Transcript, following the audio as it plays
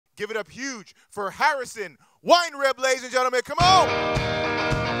Give it up huge for Harrison Weinreb, ladies and gentlemen. Come on!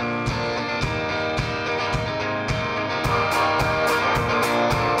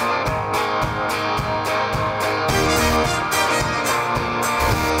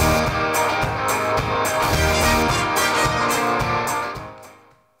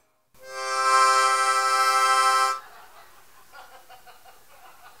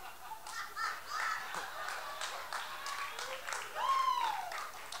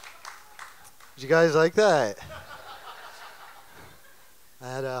 Did you guys like that? I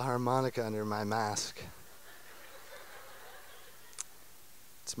had a harmonica under my mask.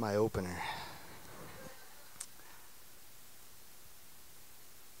 It's my opener.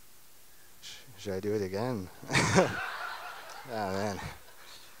 Should I do it again? Oh, man.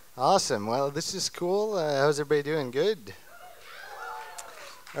 Awesome. Well, this is cool. How's everybody doing? Good?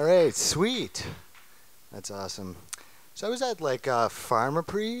 All right, sweet. That's awesome. So I was at like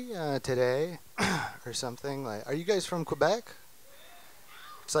Pharmaprix today or something. Like, are you guys from Quebec?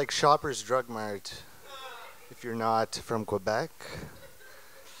 It's like Shoppers Drug Mart if you're not from Quebec.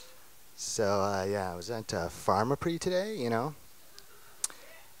 So yeah, I was at Pharmaprix today, you know.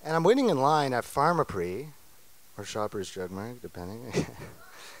 And I'm waiting in line at Pharmaprix or Shoppers Drug Mart, depending.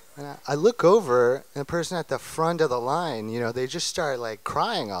 And I look over, and the person at the front of the line, you know, they just start like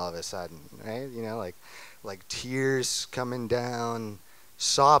crying all of a sudden, right? You know, like tears coming down,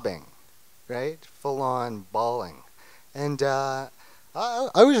 sobbing, right? Full on bawling. And I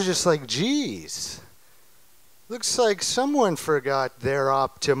was just like, geez, looks like someone forgot their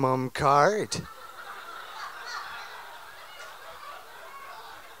Optimum card.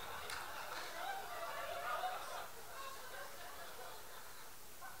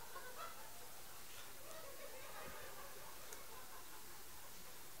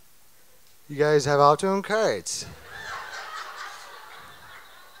 You guys have Optimum cards?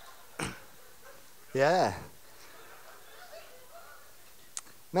 Yeah.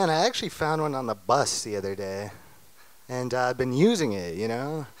 Man, I actually found one on the bus the other day, and I've been using it, you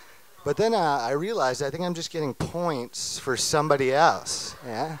know? But then I realized I think I'm just getting points for somebody else,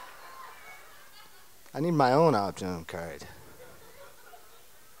 yeah? I need my own Optimum card.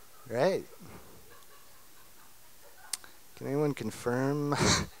 Right? Can anyone confirm?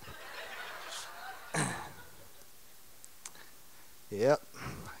 Yep,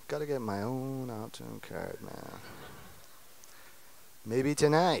 gotta get my own Optimum card, man. Maybe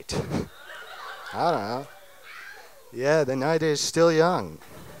tonight. I don't know. Yeah, the night is still young.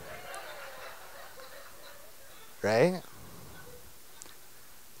 Right?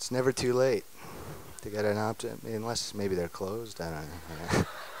 It's never too late to get an Optimum, unless maybe they're closed, I don't know.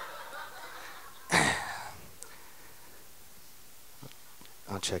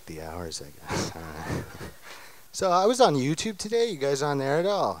 I'll check the hours, I guess. So I was on YouTube today. You guys on there at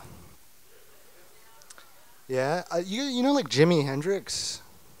all? Yeah, you know like Jimi Hendrix.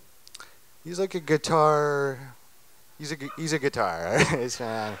 He's like a guitar. He's a guitar. He's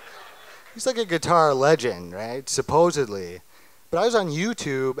like a guitar legend, right? Supposedly. But I was on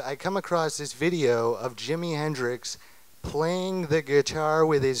YouTube. I come across this video of Jimi Hendrix playing the guitar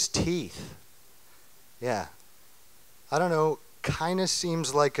with his teeth. Yeah. I don't know. Kind of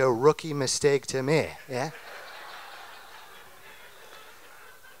seems like a rookie mistake to me. Yeah.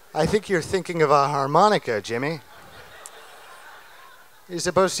 I think you're thinking of a harmonica, Jimmy. You're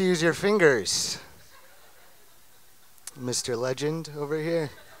supposed to use your fingers. Mr. Legend over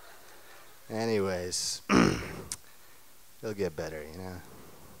here. Anyways, he'll get better, you know.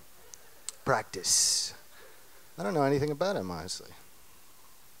 Practice. I don't know anything about him, honestly.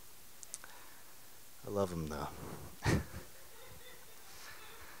 I love him, though.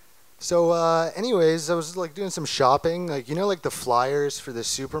 So anyways, I was like doing some shopping, like, you know, like the flyers for the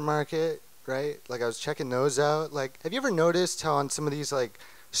supermarket, right? Like I was checking those out. Like, have you ever noticed how on some of these like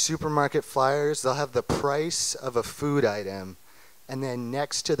supermarket flyers, they'll have the price of a food item, and then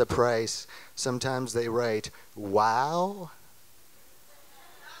next to the price, sometimes they write, wow?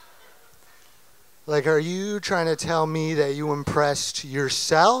 Like, are you trying to tell me that you impressed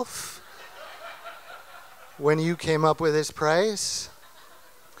yourself when you came up with this price?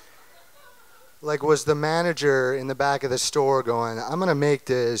 Like, was the manager in the back of the store going, I'm going to make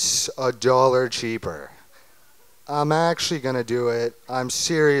this $1 cheaper. I'm actually going to do it. I'm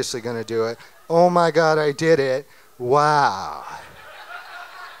seriously going to do it. Oh my God, I did it. Wow.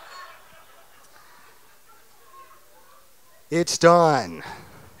 It's done.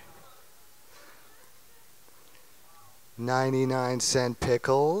 99-cent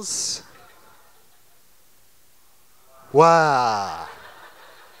pickles. Wow.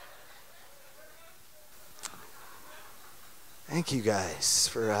 Thank you guys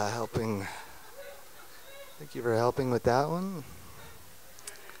for helping. Thank you for helping with that one.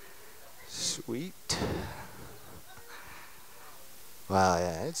 Sweet. Wow,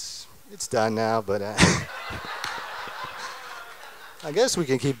 yeah, it's done now, but I guess we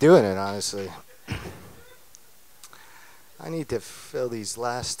can keep doing it, honestly. I need to fill these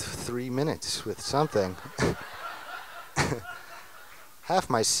last 3 minutes with something. Half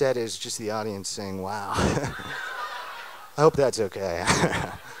my set is just the audience saying, wow. I hope that's okay.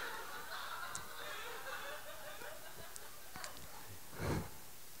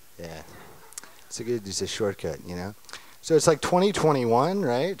 Yeah. It's just a shortcut, you know? So it's like 2021,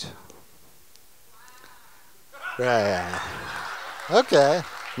 right? Right. Okay.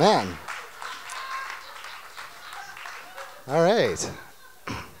 Man. All right.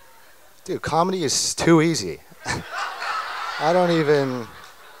 Dude, comedy is too easy. I don't even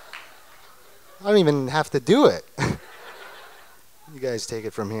have to do it. You guys take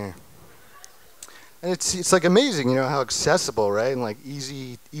it from here. And it's like amazing, you know, how accessible, right? And like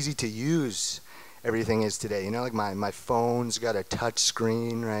easy to use everything is today. You know, like my phone's got a touch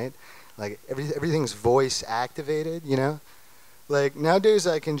screen, right? Like everything's voice activated, you know? Like nowadays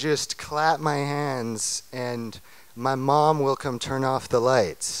I can just clap my hands and my mom will come turn off the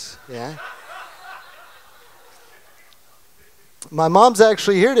lights, yeah? My mom's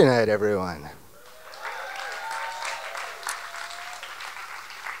actually here tonight, everyone.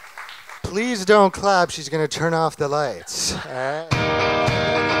 Please don't clap, she's gonna turn off the lights, all right?